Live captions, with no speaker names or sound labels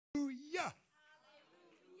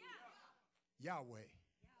Yahweh.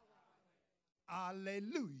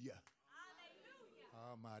 Hallelujah.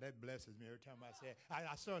 Oh, my, that blesses me every time I say it.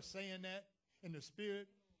 I start saying that in the spirit,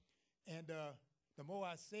 and the more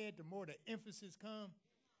I say it, the more the emphasis comes,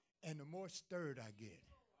 and the more stirred I get.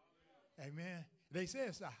 Amen. They say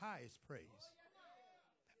it's the highest praise.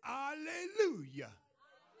 Hallelujah.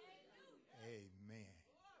 Amen.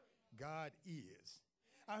 God is.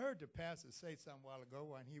 I heard the pastor say something a while ago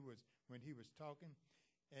when he was talking,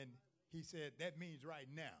 and he said, that means right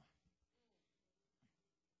now.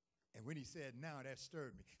 And when he said now, that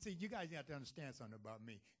stirred me. See, you guys have to understand something about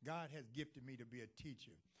me. God has gifted me to be a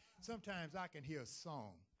teacher. Sometimes I can hear a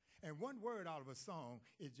song, and one word out of a song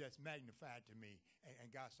is just magnified to me,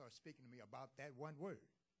 and God starts speaking to me about that one word.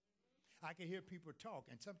 I can hear people talk,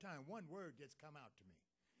 and sometimes one word just come out to me.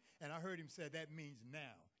 And I heard him say, that means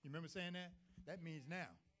now. You remember saying that? That means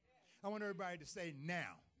now. I want everybody to say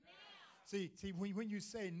now. See, when you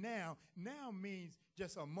say now, now means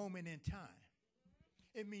just a moment in time.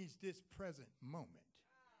 It means this present moment.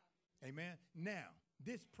 Amen. Now,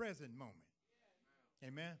 this present moment.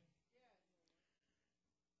 Amen.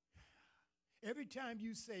 Every time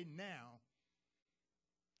you say now,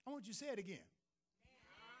 I want you to say it again.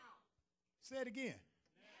 Say it again.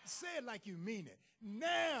 Say it like you mean it.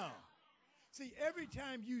 Now. See, every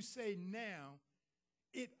time you say now,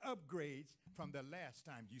 it upgrades from the last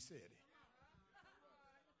time you said it.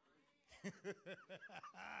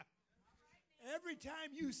 Every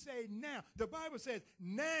time you say now, the Bible says,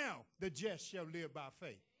 now the just shall live by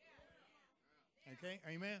faith. Okay,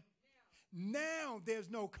 amen? Now there's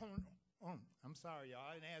no, I'm sorry, y'all.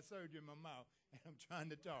 I didn't have surgery in my mouth, and I'm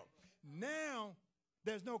trying to talk. Now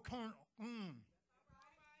there's no,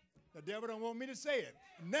 the devil don't want me to say it.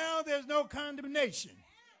 Now there's no condemnation.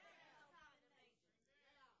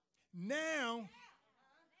 Now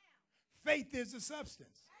faith is the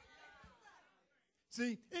substance.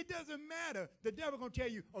 See, it doesn't matter. The devil going to tell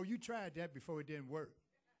you, oh, you tried that before it didn't work.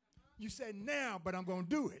 You say now, but I'm going to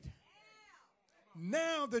do it.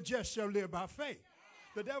 Now the just shall live by faith.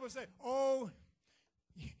 The devil say, oh,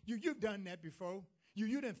 you've done that before.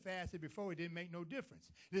 You didn't fast it before. It didn't make no difference.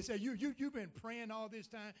 They say, you've been praying all this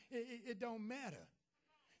time. It don't matter.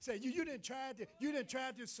 Say, you didn't try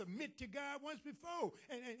to submit to God once before,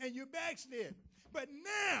 and you backslid. But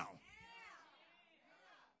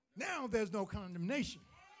now there's no condemnation.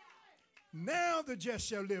 Now the just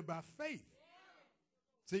shall live by faith.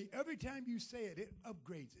 See, every time you say it, it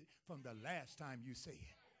upgrades it from the last time you say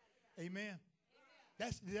it. Amen.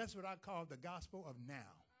 That's what I call the gospel of now.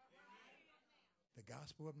 The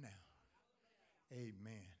gospel of now.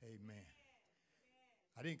 Amen. Amen.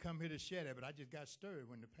 I didn't come here to share that, but I just got stirred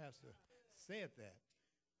when the pastor said that.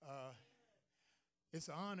 It's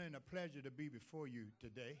an honor and a pleasure to be before you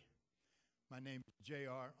today. My name is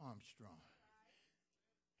J.R. Armstrong,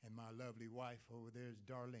 and my lovely wife over there is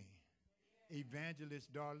Darlene,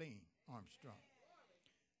 Evangelist Darlene Armstrong.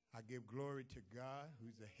 I give glory to God,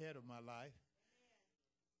 who's the head of my life.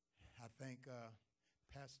 I thank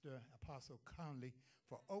Pastor Apostle Conley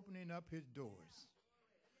for opening up his doors,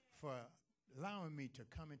 for allowing me to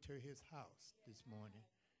come into his house this morning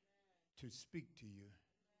to speak to you.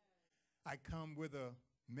 I come with a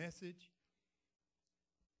message.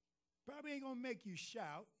 Probably ain't going to make you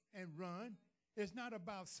shout and run. It's not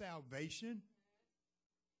about salvation,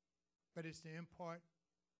 but it's to impart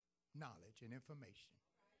knowledge and information.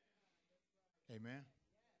 Amen.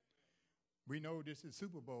 We know this is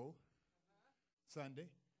Super Bowl Sunday,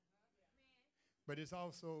 but it's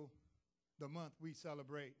also the month we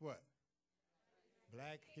celebrate what?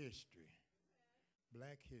 Black history.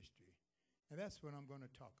 Black history. And that's what I'm going to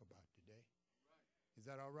talk about today. Is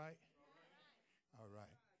that all right? All right.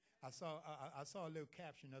 I saw a little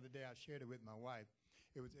caption the other day. I shared it with my wife.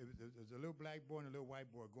 It was a little black boy and a little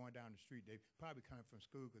white boy going down the street. They probably coming from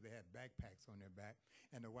school because they had backpacks on their back.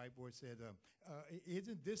 And the white boy said,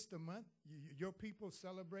 isn't this the month your people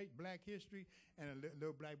celebrate Black history? And a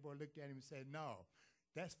little black boy looked at him and said, no,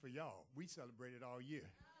 that's for y'all. We celebrate it all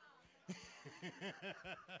year.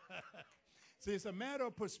 See, it's a matter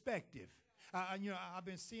of perspective. I've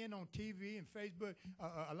been seeing on TV and Facebook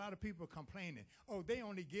a lot of people complaining, oh, they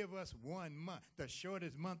only give us 1 month, the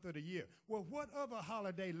shortest month of the year. Well, what other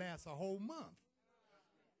holiday lasts a whole month?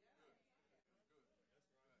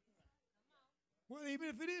 Well, even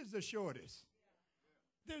if it is the shortest,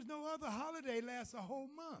 there's no other holiday lasts a whole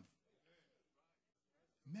month.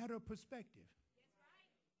 Matter of perspective.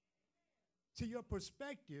 See, your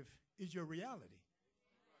perspective is your reality.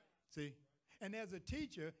 See? And as a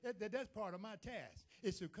teacher, that's part of my task,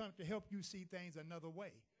 is to come to help you see things another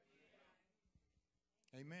way.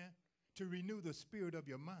 Amen. To renew the spirit of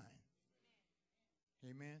your mind.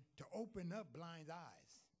 Amen. To open up blind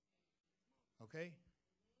eyes. Okay?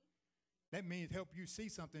 That means help you see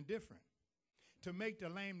something different. To make the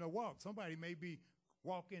lame to walk. Somebody may be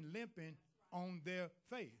walking, limping on their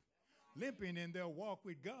faith. Limping in their walk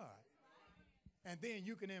with God. And then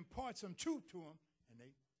you can impart some truth to them. And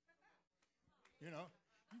they,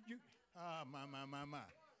 my.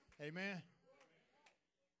 Amen.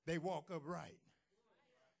 They walk upright.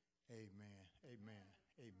 Amen. Amen.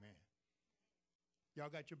 Amen. Y'all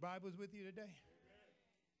got your Bibles with you today?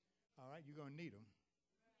 All right, you're going to need them.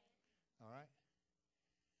 All right.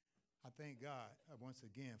 I thank God once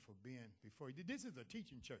again for being before you. This is a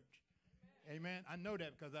teaching church. Amen. I know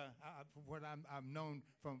that because what I've known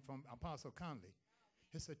from Apostle Conley.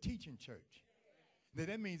 It's a teaching church.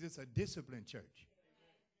 That means it's a disciplined church.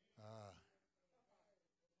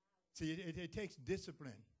 See, it takes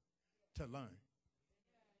discipline to learn.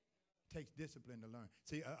 It takes discipline to learn.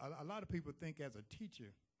 See, a lot of people think as a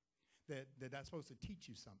teacher that I'm supposed to teach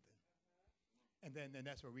you something. And then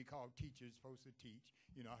that's what we call teachers supposed to teach.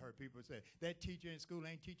 You know, I heard people say, that teacher in school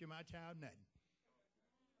ain't teaching my child nothing.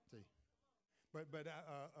 See, but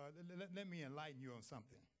let me enlighten you on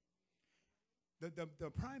something. The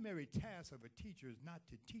primary task of a teacher is not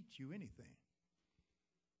to teach you anything.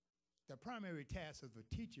 The primary task of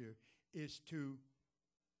a teacher is to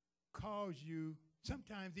cause you,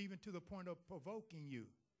 sometimes even to the point of provoking you,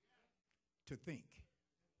 to think.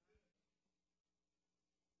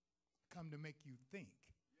 Come to make you think.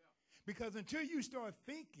 Because until you start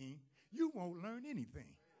thinking, you won't learn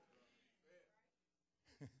anything.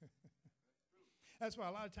 That's why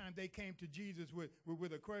a lot of times they came to Jesus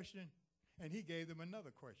with a question, and he gave them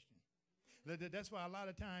another question. That's why a lot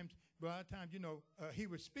of times, he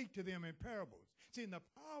would speak to them in parables. See, the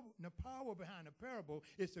power behind a parable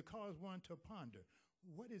is to cause one to ponder.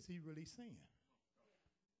 What is he really saying?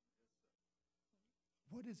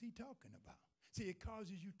 What is he talking about? See, it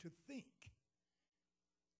causes you to think.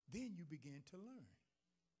 Then you begin to learn.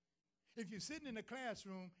 If you're sitting in a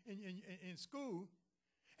classroom in school,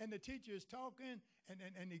 and the teacher is talking,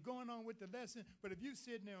 and they're going on with the lesson, but if you're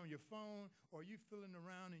sitting there on your phone, or you're fooling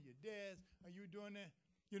around in your desk, or you're doing that,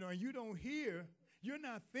 and you don't hear, you're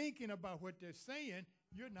not thinking about what they're saying,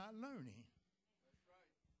 you're not learning. That's right.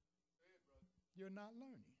 Say it, brother. You're not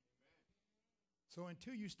learning. Amen. So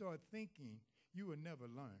until you start thinking, you will never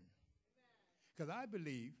learn. Because I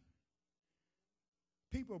believe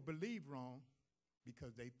people believe wrong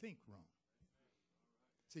because they think wrong.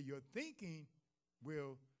 See, your thinking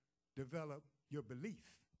will develop your belief,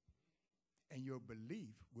 and your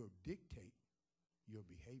belief will dictate your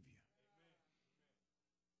behavior.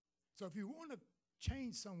 So if you want to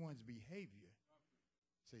change someone's behavior,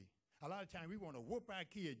 see, a lot of times we want to whoop our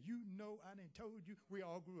kids. I done told you. We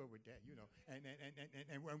all grew up with that,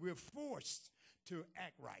 and we're forced to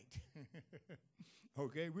act right.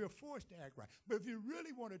 Okay, we're forced to act right. But if you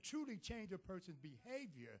really want to truly change a person's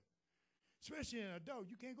behavior, especially an adult,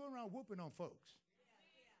 you can't go around whooping on folks.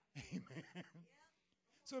 Yeah. Amen. Yeah.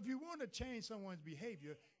 So if you want to change someone's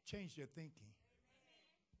behavior, change their thinking.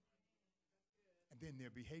 And then their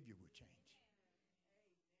behavior will change.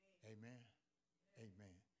 Amen.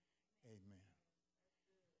 Amen. Amen.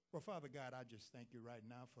 Well, Father God, I just thank you right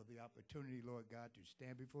now for the opportunity, Lord God, to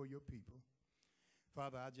stand before your people.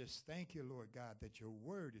 Father, I just thank you, Lord God, that your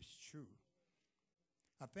word is true.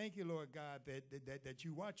 I thank you, Lord God, that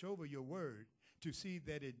you watch over your word to see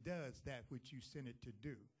that it does that which you sent it to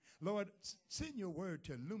do. Lord, send your word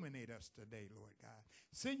to illuminate us today, Lord God.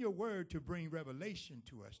 Send your word to bring revelation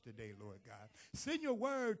to us today, Lord God. Send your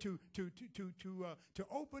word to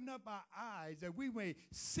open up our eyes that we may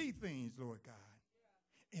see things, Lord God,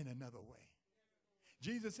 in another way.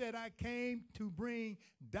 Jesus said, I came to bring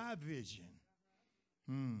division.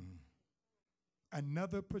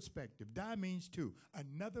 Another perspective. Di means two.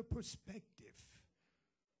 Another perspective.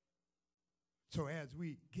 So as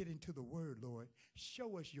we get into the word, Lord,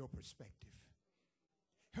 show us your perspective.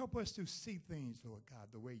 Help us to see things, Lord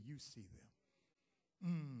God, the way you see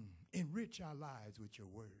them. Enrich our lives with your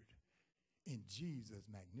word. In Jesus'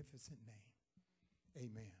 magnificent name.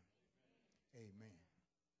 Amen. Amen.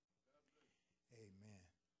 Amen.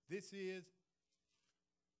 This is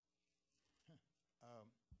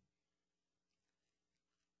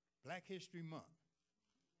Black History Month.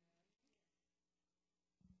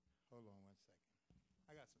 Hold on one second.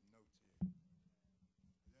 I got some notes here.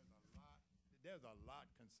 There's a lot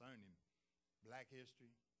concerning Black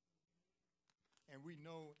history. And we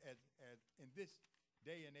know as in this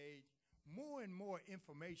day and age, more and more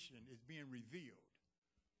information is being revealed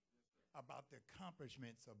about the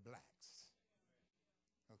accomplishments of blacks.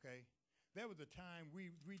 Okay? there was a time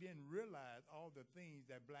we didn't realize all the things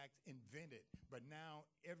that blacks invented, but now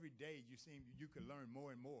every day you can learn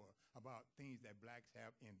more and more about things that blacks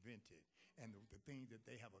have invented and the things that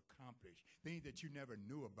they have accomplished, things that you never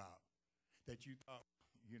knew about, that you thought,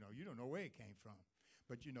 you don't know where it came from.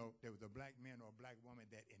 But, there was a black man or a black woman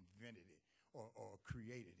that invented it or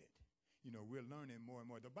created it. We're learning more and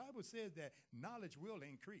more. The Bible says that knowledge will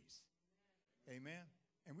increase. Amen.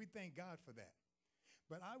 And we thank God for that.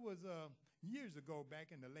 But I was, years ago,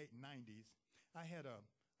 back in the late 90s, I had a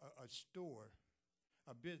store,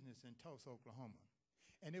 a business in Tulsa, Oklahoma.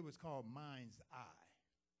 And it was called Mind's Eye.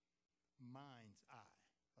 Mind's Eye,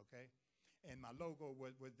 okay? And my logo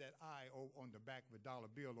was that eye on the back of a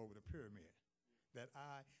dollar bill over the pyramid. That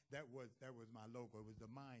eye, that was my logo. It was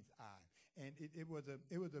the Mind's Eye. And it was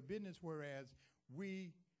a business whereas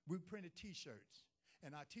we printed T-shirts.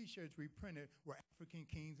 And our T-shirts we printed were African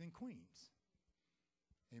kings and queens.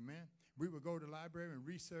 Amen. We would go to the library and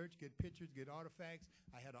research, get pictures, get artifacts.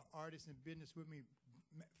 I had an artist in business with me,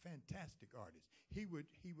 fantastic artist. He would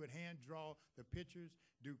hand draw the pictures,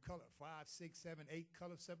 do color 5, 6, 7, 8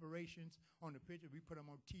 color separations on the picture. We put them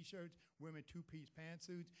on T-shirts, women 2-piece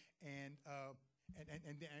pantsuits, and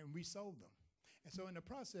we sold them. And so in the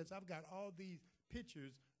process, I've got all these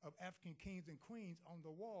pictures of African kings and queens on the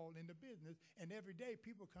wall in the business, and every day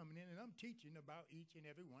people coming in, and I'm teaching about each and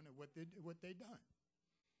every one of what they done.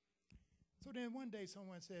 So then one day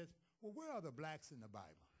someone says, well, where are the blacks in the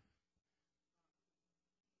Bible?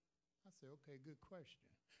 I said, okay, good question.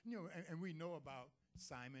 And we know about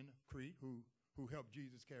Simon of Crete, who helped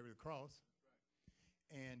Jesus carry the cross.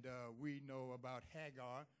 And we know about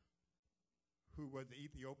Hagar, who was the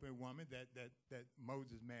Ethiopian woman that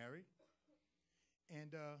Moses married.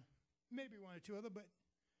 And maybe one or two other, but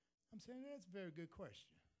I'm saying that's a very good question.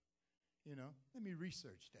 Let me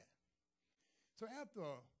research that. So after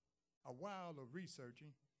a while of researching,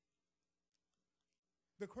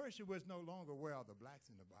 the question was no longer where are the blacks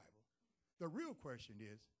in the Bible. The real question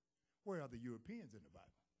is, where are the Europeans in the Bible?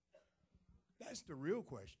 That's the real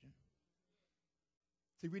question.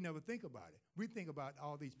 See, we never think about it. We think about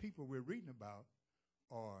all these people we're reading about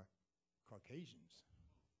are Caucasians.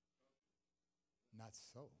 Not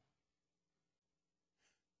so.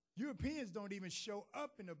 Europeans don't even show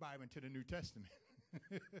up in the Bible until the New Testament.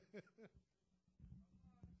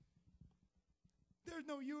 There's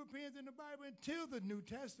no Europeans in the Bible until the New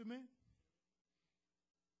Testament.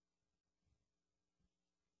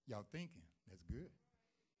 Y'all thinking? That's good.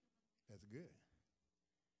 That's good.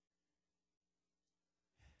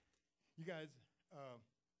 You guys,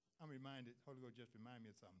 I'm reminded, Holy Ghost just reminded me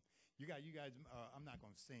of something. You guys, I'm not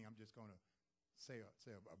going to sing. I'm just going to say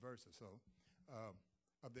a verse or so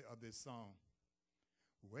of this song.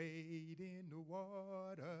 Wade in the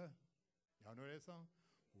water. Y'all know that song?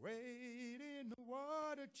 Wade in the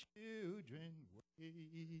water, children.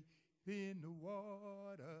 Wade in the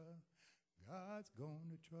water. God's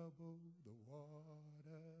gonna trouble the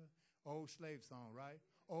water. Old slave song, right?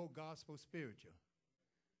 Old gospel spiritual.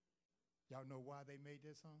 Y'all know why they made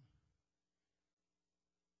that song?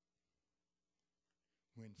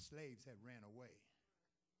 When slaves had ran away,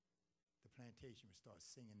 the plantation would start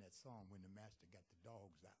singing that song when the master got the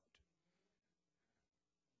dogs out,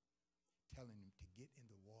 telling them to get in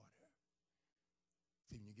the water.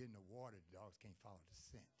 See, when you get in the water, the dogs can't follow the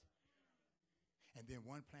scent. And then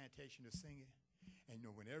one plantation is singing, and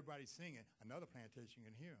when everybody's singing, another plantation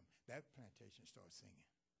can hear them. That plantation starts singing.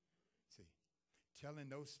 See,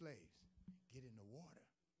 telling those slaves, get in the water,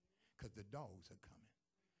 because the dogs are coming.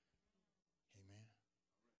 Amen.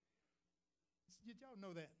 Did y'all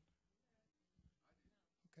know that?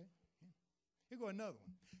 Okay. Yeah. Here go another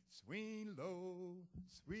one. Swing low,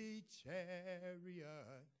 sweet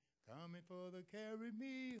chariot, coming for to carry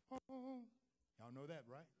me home. Y'all know that,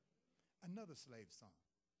 right? Another slave song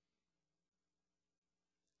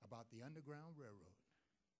about the Underground Railroad.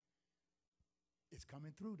 It's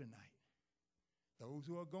coming through tonight. Those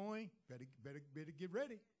who are going, better get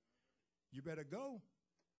ready. You better go,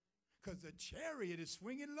 because the chariot is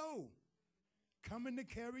swinging low, coming to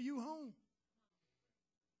carry you home.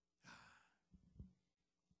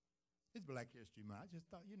 It's Black History Month. I just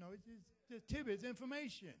thought, it's just tidbits,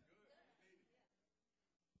 information.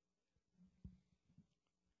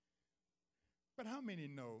 But how many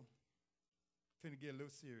know, finna get a little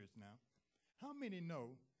serious now, how many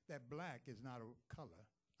know that black is not a color?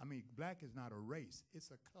 I mean, black is not a race, it's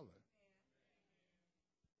a color.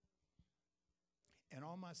 And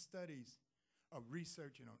all my studies of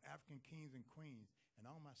researching on African kings and queens, and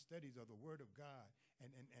all my studies of the Word of God,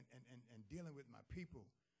 and dealing with my people,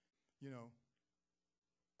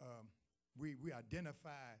 we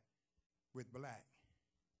identify with black.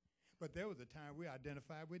 But there was a time we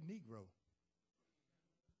identified with Negro.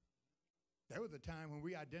 There was a time when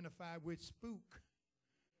we identified with spook.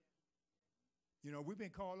 You know, we've been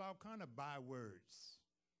called all kind of bywords.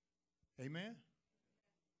 Amen?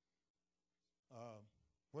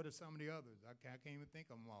 What are some of the others? I can't even think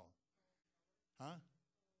of them all. Huh?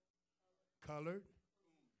 Colored.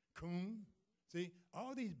 Coon. See,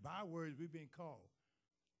 all these bywords we've been called.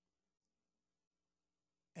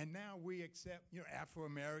 And now we accept, you know,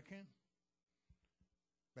 Afro-American.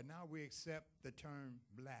 But now we accept the term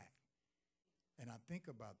black. And I think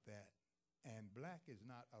about that. And black is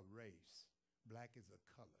not a race. Black is a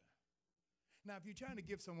color. Now, if you're trying to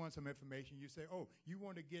give someone some information, you say, oh, you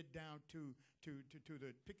want to get down to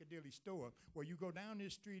the Piccadilly store. Well, you go down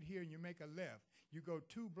this street here and you make a left. You go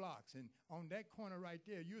 2 blocks, and on that corner right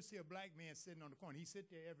there, you'll see a black man sitting on the corner. He sits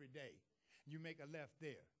there every day. You make a left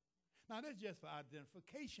there. Now, that's just for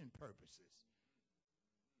identification purposes.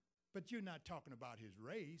 But you're not talking about his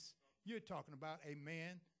race. You're talking about a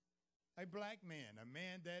man, a black man, a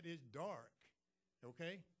man that is dark,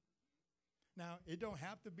 okay? Now, it don't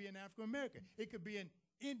have to be an African-American. It could be an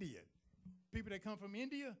Indian. People that come from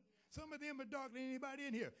India, some of them are darker than anybody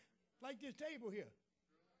in here, like this table here.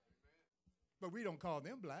 But we don't call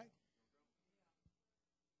them black.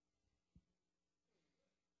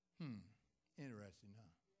 Interesting, huh?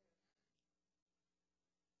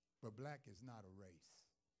 But black is not a race.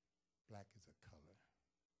 Black is a color.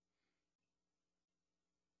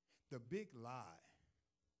 The big lie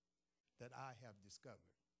that I have discovered,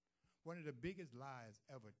 one of the biggest lies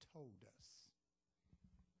ever told us,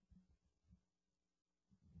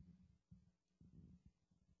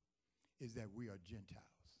 is that we are Gentiles.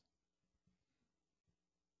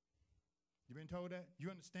 You been told that? You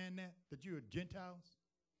understand that? That you are Gentiles?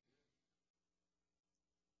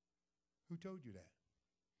 Who told you that?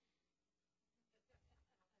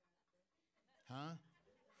 Huh?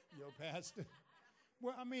 Your pastor?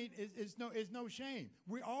 Well, I mean, it's no shame.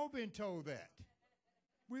 We've all been told that.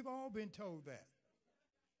 We've all been told that.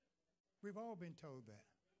 We've all been told that.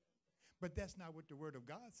 But that's not what the Word of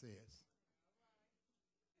God says.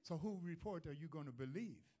 So whose report are you going to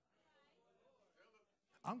believe?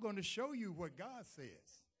 I'm going to show you what God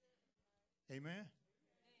says. Amen?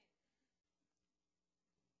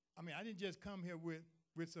 I mean, I didn't just come here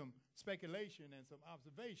with some speculation and some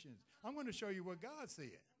observations. I'm going to show you what God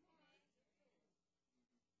said.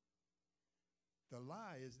 The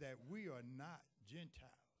lie is that we are not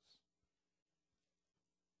Gentiles.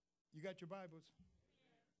 You got your Bibles?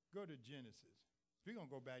 Go to Genesis. We're going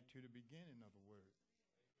to go back to the beginning of the Word.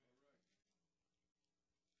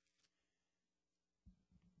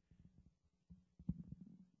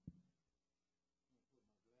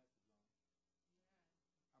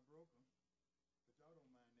 I broke them, but y'all don't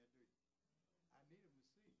mind that, do you? I need them to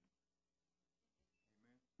see.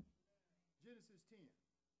 Amen. Genesis 10.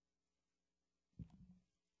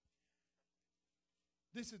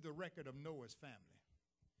 This is the record of Noah's family.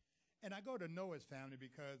 And I go to Noah's family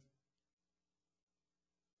because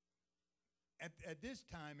at this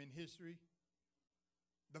time in history,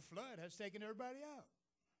 the flood has taken everybody out.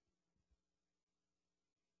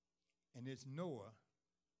 And it's Noah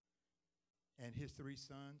and his 3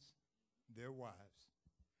 sons, their wives,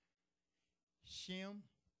 Shem,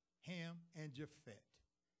 Ham, and Japheth.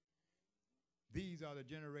 These are the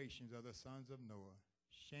generations of the sons of Noah,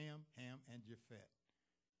 Shem, Ham, and Japheth.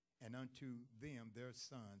 And unto them their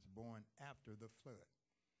sons born after the flood.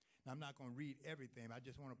 Now, I'm not going to read everything. I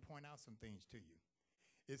just want to point out some things to you.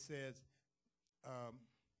 It says,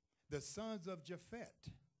 the sons of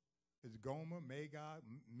Japheth is Gomer, Magog,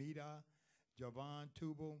 Medah, Javan,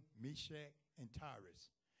 Tubal, Meshach, and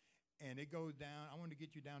Tyrus. And it goes down, I want to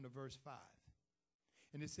get you down to verse 5.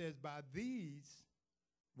 And it says, by these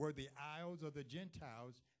were the isles of the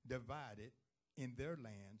Gentiles divided in their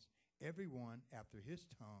lands, everyone after his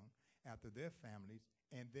tongue, after their families,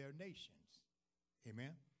 and their nations.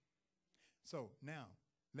 Amen? So now,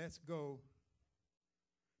 let's go.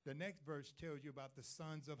 The next verse tells you about the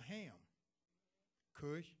sons of Ham.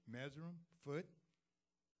 Cush, Mizraim, Phut,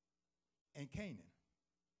 and Canaan.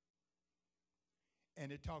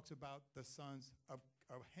 And it talks about the sons of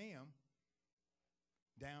Ham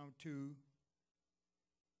down to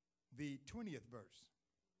the 20th verse.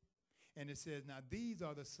 And it says, now these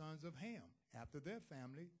are the sons of Ham, after their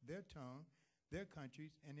family, their tongue, their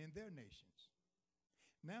countries, and in their nations.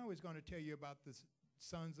 Now it's going to tell you about the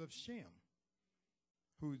sons of Shem,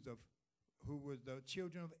 who was the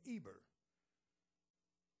children of Eber.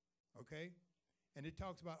 Okay? And it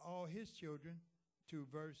talks about all his children to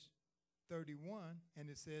verse 31, and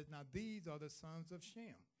it says, now these are the sons of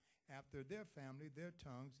Shem, after their family, their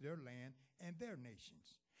tongues, their land, and their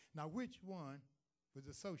nations. Now, which one was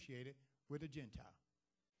associated with a Gentile?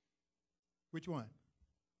 Which one?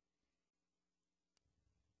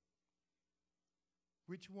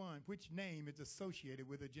 Which one? Which name is associated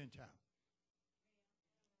with a Gentile?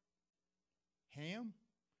 Ham.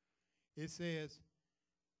 It says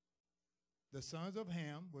the sons of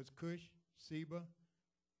Ham was Cush, Seba,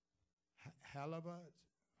 Halavat,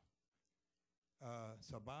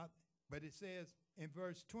 Sabath. But it says in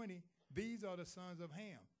verse 20, these are the sons of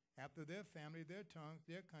Ham, after their family, their tongues,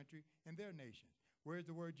 their country, and their nations. Where's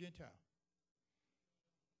the word Gentile?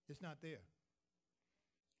 It's not there.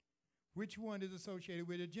 Which one is associated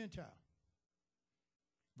with a Gentile?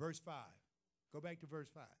 Verse 5. Go back to verse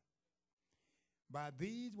 5. By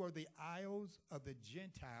these were the isles of the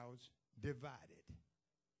Gentiles divided.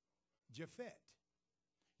 Japhet.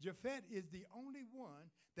 Japhet is the only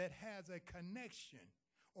one that has a connection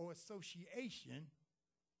or association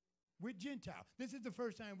with Gentile. This is the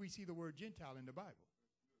first time we see the word Gentile in the Bible.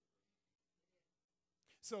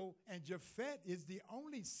 So, and Japhet is the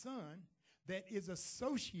only son that is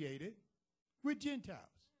associated with Gentiles.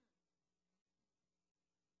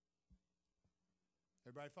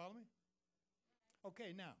 Everybody follow me?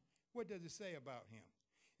 Okay, now, what does it say about him?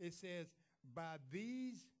 It says, by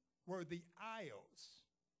these were the isles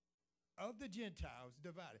of the Gentiles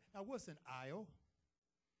divided. Now, what's an isle?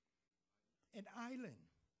 An island.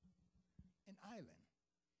 An island.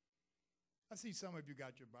 I see some of you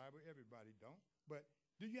got your Bible. Everybody don't. But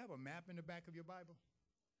do you have a map in the back of your Bible?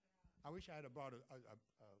 I wish I had brought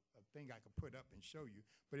a thing I could put up and show you.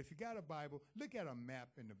 But if you got a Bible, look at a map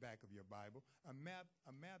in the back of your Bible. A map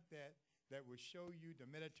that will show you the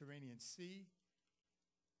Mediterranean Sea,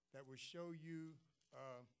 that will show you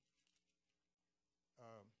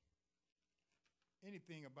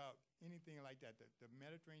anything like that. The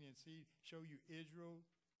Mediterranean Sea, show you Israel,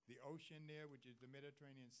 the ocean there, which is the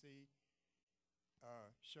Mediterranean Sea,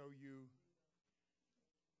 show you.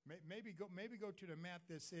 Maybe go to the map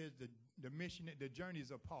that says the journeys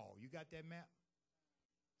of Paul. You got that map?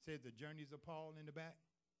 Says the journeys of Paul in the back.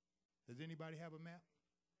 Does anybody have a map?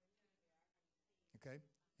 Okay,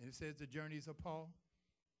 and it says the journeys of Paul.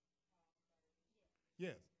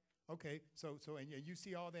 Yes. Okay. So and you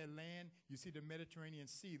see all that land. You see the Mediterranean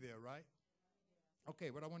Sea there, right? Okay.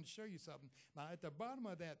 But I want to show you something. Now, at the bottom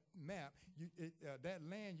of that map, that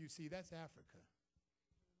land you see, that's Africa.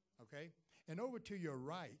 Okay. And over to your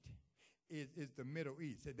right is the Middle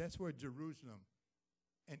East. That's where Jerusalem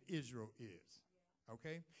and Israel is.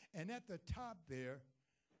 Okay? And at the top there,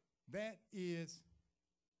 that is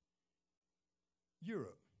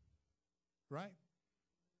Europe, right?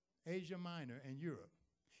 Asia Minor and Europe.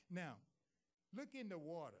 Now, look in the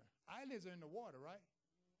water. Islands are in the water, right?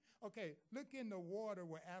 Okay, look in the water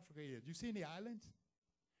where Africa is. You see any islands?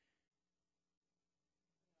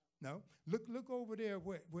 No. Look over there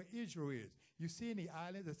where Israel is. You see any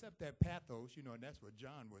islands except that Pathos, and that's where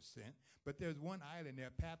John was sent. But there's one island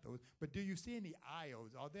there, Pathos. But do you see any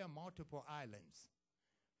isles? Are there multiple islands?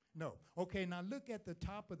 No. Okay, now look at the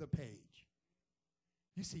top of the page.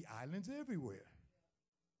 You see islands everywhere.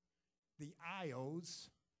 The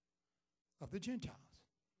isles of the Gentiles.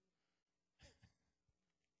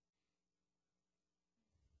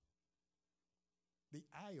 The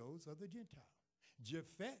isles of the Gentiles.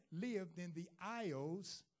 Japhet lived in the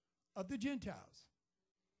isles of the Gentiles.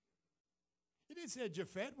 It didn't say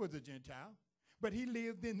Japhet was a Gentile, but he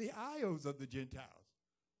lived in the isles of the Gentiles.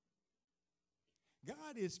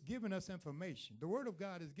 God is giving us information. The Word of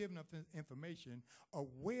God is giving us information of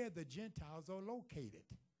where the Gentiles are located.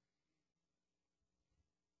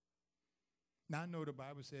 Now, I know the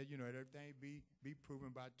Bible says, everything be proven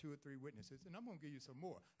by 2 or 3 witnesses, and I'm going to give you some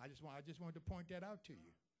more. I just wanted to point that out to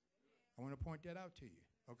you. I want to point that out to you,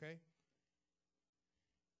 okay?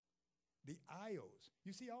 The isles.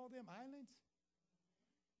 You see all them islands?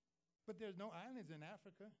 But there's no islands in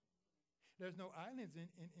Africa. There's no islands in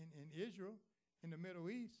Israel, in the Middle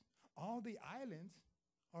East. All the islands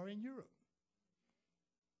are in Europe.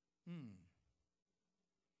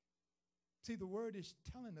 See, the word is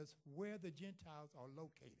telling us where the Gentiles are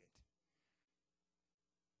located.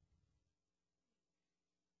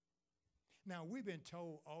 Now, we've been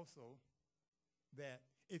told also that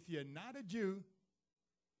if you're not a Jew,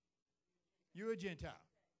 you're a Gentile.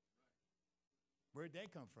 Where'd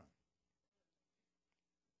that come from?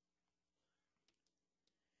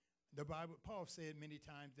 The Bible, Paul said many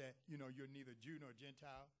times that, you're neither Jew nor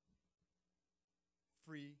Gentile,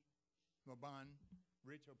 free nor bond,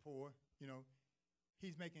 rich or poor.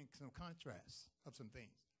 He's making some contrasts of some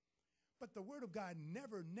things. But the Word of God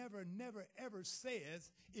never, never, never, ever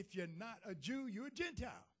says if you're not a Jew, you're a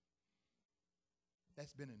Gentile.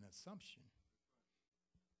 That's been an assumption.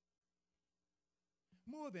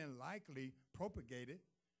 More than likely propagated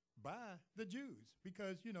by the Jews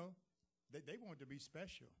because, you know, they want to be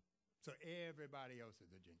special. So everybody else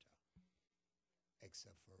is a Gentile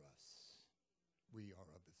except for us. We are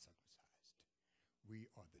of the circumcised. We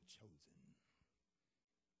are the chosen.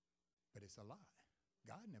 But it's a lie.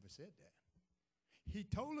 God never said that. He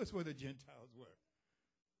told us where the Gentiles were.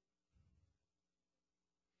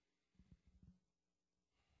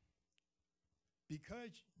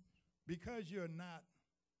 Because you're not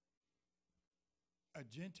a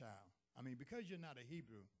Gentile, because you're not a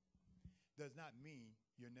Hebrew, does not mean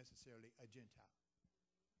you're necessarily a Gentile.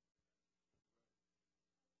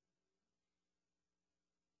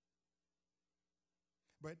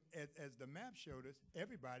 But as the map showed us,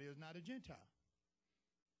 everybody is not a Gentile.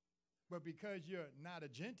 But because you're not a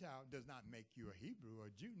Gentile does not make you a Hebrew or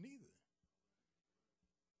a Jew neither.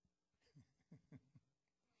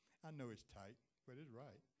 I know it's tight, but it's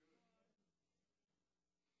right.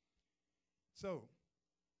 So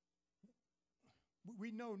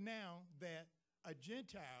we know now that a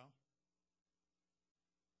Gentile,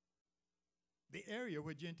 the area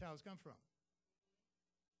where Gentiles come from,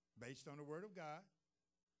 based on the Word of God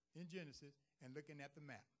in Genesis and looking at the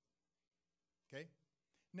map. Okay?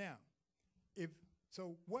 Now,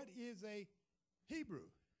 what is a Hebrew?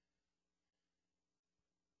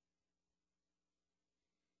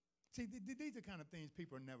 See, these are kind of things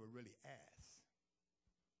people never really ask.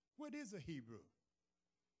 What is a Hebrew?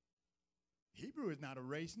 Hebrew is not a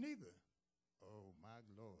race neither. Oh, my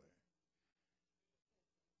Lord.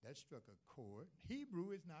 That struck a chord.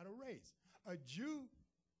 Hebrew is not a race. A Jew,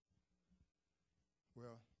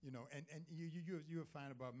 well, you know, and you'll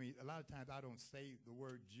find about me, a lot of times I don't say the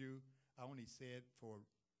word Jew. I only say it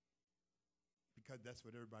because that's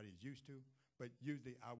what everybody is used to. But usually I